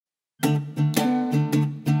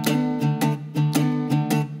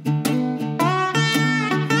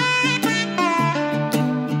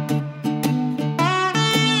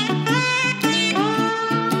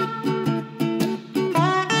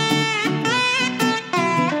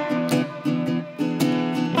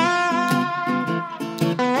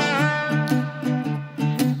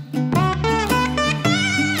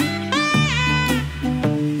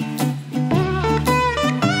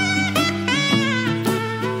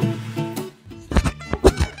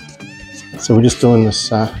So we're just doing this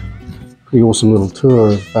pretty awesome little tour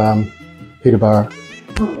of Peterborough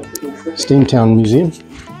Steamtown Museum,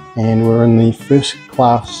 and we're in the first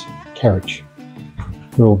class carriage.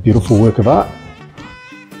 Real beautiful work of art.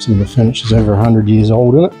 Some of the furniture's over 100 years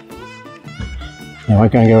old in it. Now we're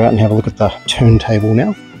going to go out and have a look at the turntable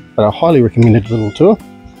now, but I highly recommend a little tour.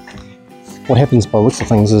 What happens by the looks of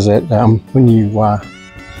things is that when you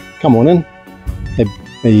come on in,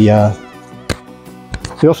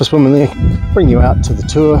 the office women there bring you out to the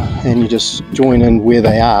tour, and you just join in where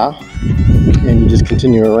they are, and you just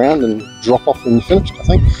continue around and drop off when you're finished, I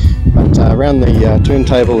think. But around the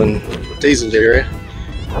turntable and diesel area,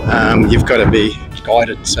 you've got to be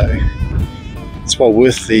guided, so it's well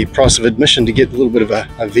worth the price of admission to get a little bit of a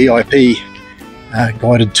VIP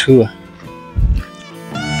guided tour.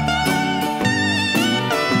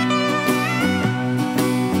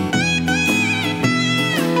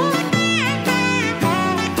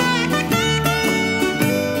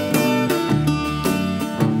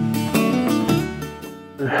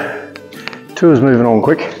 Tour's moving on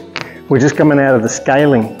quick. We're just coming out of the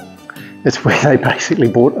scaling. It's where they basically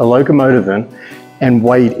brought a locomotive in and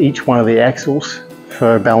weighed each one of the axles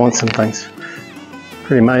for balance and things.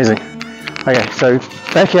 Pretty amazing. Okay, so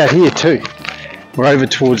back out here too, we're over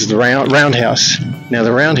towards the roundhouse. Now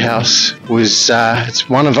the roundhouse was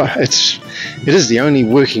it is the only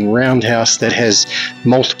working roundhouse that has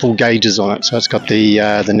multiple gauges on it. So it's got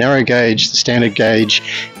the narrow gauge, the standard gauge,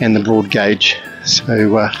 and the broad gauge.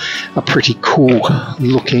 So a pretty cool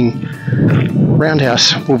looking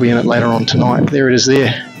roundhouse. We'll be in it later on tonight. There it is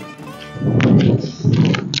there.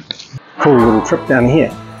 Cool little trip down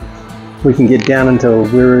here. We can get down into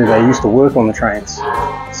where they used to work on the trains.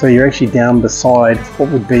 So you're actually down beside what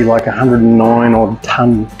would be like 109 odd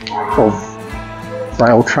ton of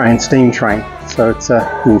rail train, steam train. So it's you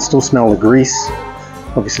can still smell the grease.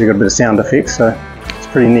 Obviously got a bit of sound effects, so it's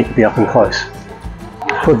pretty neat to be up and close.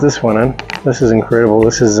 Put this one in. This is incredible.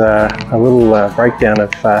 This is a little breakdown of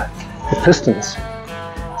the pistons.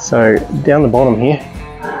 So down the bottom here,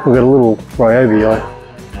 we've got a little ryobi.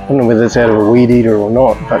 I don't know whether it's out of a weed eater or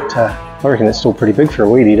not, but I reckon it's still pretty big for a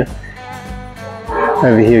weed eater.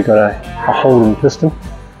 Over here we've got a Holden piston,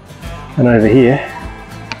 and over here,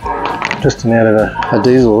 piston out of a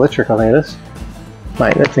diesel electric, I think it is.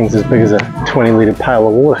 Mate, that thing's as big as a 20 litre pail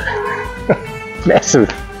of water. Massive.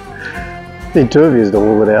 Need two of you to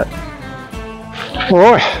haul it out.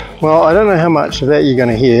 Alright, well, I don't know how much of that you're going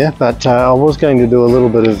to hear, but I was going to do a little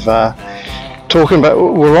bit of talking about.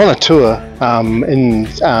 We're on a tour in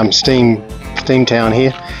Steamtown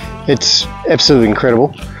here. It's absolutely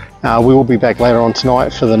incredible. We will be back later on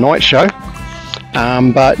tonight for the night show,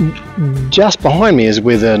 but just behind me is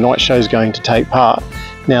where the night show is going to take part.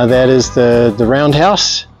 Now that is the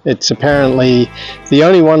roundhouse. It's apparently the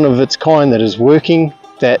only one of its kind that is working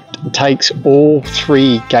that takes all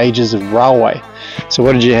three gauges of railway. So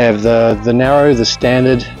what did you have? The narrow, the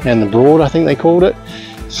standard, and the broad, I think they called it.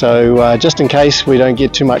 So just in case we don't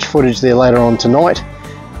get too much footage there later on tonight,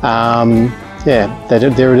 yeah,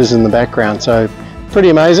 there it is in the background. So pretty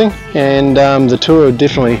amazing, and the tour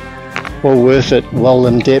definitely well worth it, well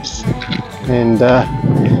in depth, and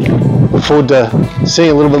look forward to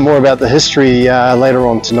seeing a little bit more about the history later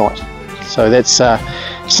on tonight. So that's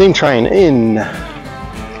steam train in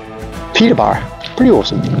Peterborough. Pretty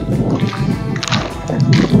awesome.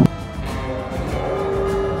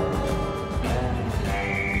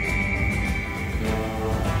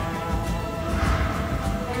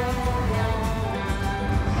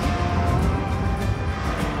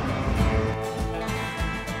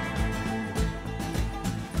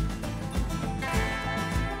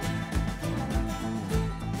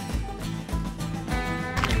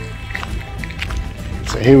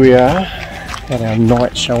 So here we are at our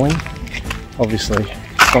night showing. Obviously,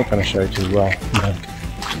 it's not going to show too well. No,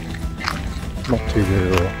 not too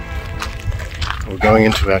good at all. We're going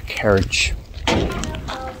into our carriage.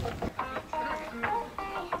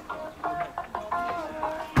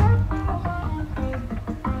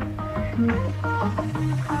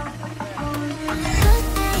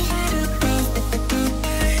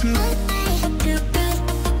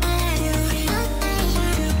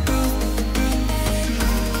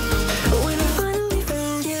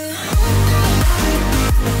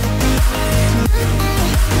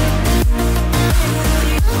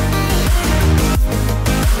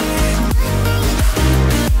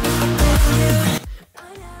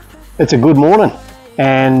 It's a good morning,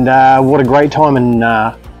 and what a great time in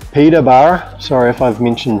Peterborough. Sorry if I've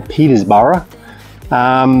mentioned Petersborough.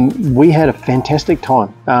 We had a fantastic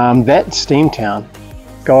time. That Steamtown,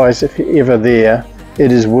 guys, if you're ever there,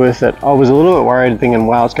 it is worth it. I was a little bit worried thinking,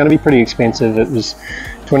 wow, it's going to be pretty expensive. It was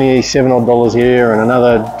 $27 odd here and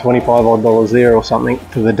another $25 odd there or something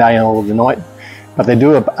for the day or the night. But they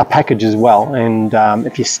do a package as well, and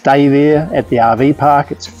if you stay there at the RV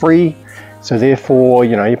park, it's free. So therefore,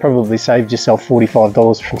 you know, you probably saved yourself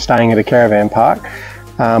 $45 from staying at a caravan park.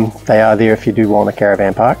 They are there if you do want a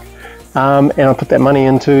caravan park. And I put that money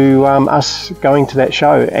into us going to that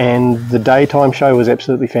show, and the daytime show was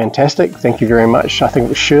absolutely fantastic. Thank you very much. I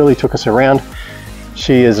think Shirley took us around.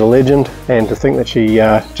 She is a legend, and to think that she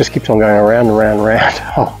just keeps on going around and around and around.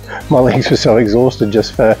 Oh, my legs were so exhausted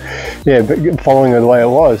just for, yeah, following her the way it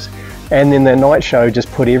was. And then the night show just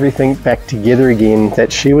put everything back together again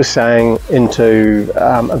that she was saying into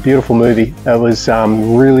a beautiful movie. It was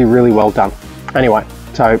really, really well done. Anyway,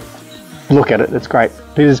 so look at it, it's great.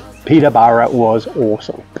 Peterborough was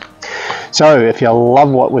awesome. So if you love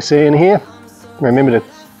what we're seeing here, remember to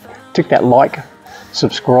tick that like,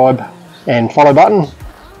 subscribe and follow button,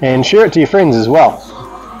 and share it to your friends as well.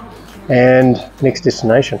 And next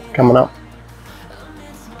destination coming up.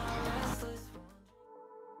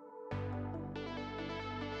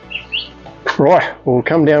 Right, we'll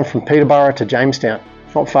come down from Peterborough to Jamestown.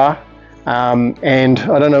 It's not far, and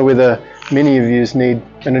I don't know whether many of you need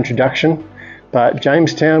an introduction, but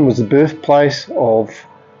Jamestown was the birthplace of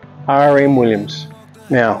R.M. Williams.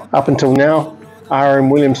 Now, up until now,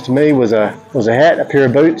 R.M. Williams to me was a hat, a pair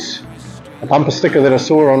of boots, a bumper sticker that I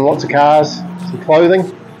saw on lots of cars, some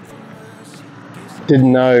clothing.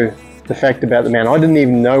 Didn't know the fact about the man. I didn't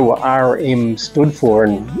even know what R.M. stood for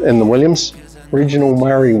in the Williams. Reginald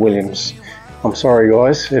Murray Williams. I'm sorry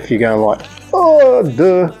guys if you're going like, oh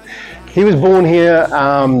duh. He was born here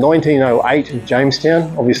 1908 in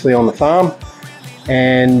Jamestown, obviously on the farm,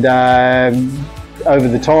 and over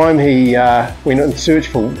the time he went in search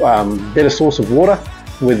for better source of water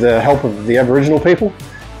with the help of the Aboriginal people,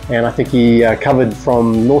 and I think he covered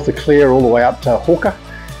from north of Clare all the way up to Hawker,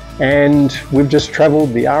 and we've just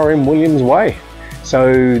travelled the R.M. Williams way.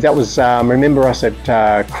 So that was, remember us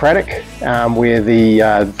at Craddock where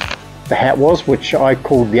the hat was, which I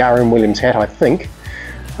called the R.M. Williams hat, I think.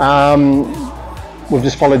 We've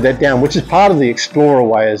just followed that down, which is part of the Explorer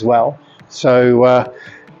way as well. So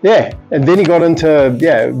yeah, and then he got into,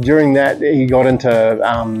 during that he got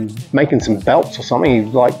into making some belts or something.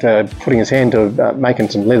 He liked putting his hand to making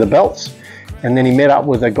some leather belts, and then he met up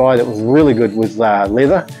with a guy that was really good with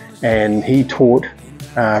leather, and he taught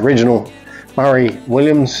Reginald Murray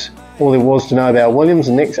Williams all there was to know about Williams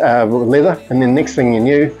and leather. And then next thing you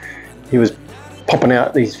knew, he was popping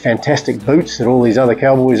out these fantastic boots that all these other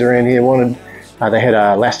cowboys around here wanted. They had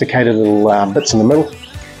elasticated little bits in the middle,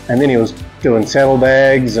 and then he was doing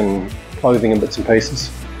saddlebags and clothing and bits and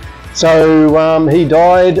pieces. So he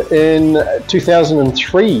died in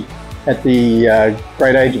 2003 at the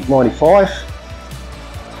great age of 95,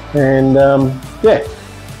 and yeah,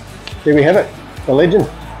 there we have it, the legend.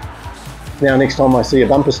 Now next time I see a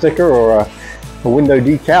bumper sticker or a window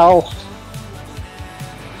decal,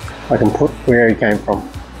 I can put where he came from.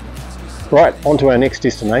 Right, on to our next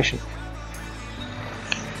destination.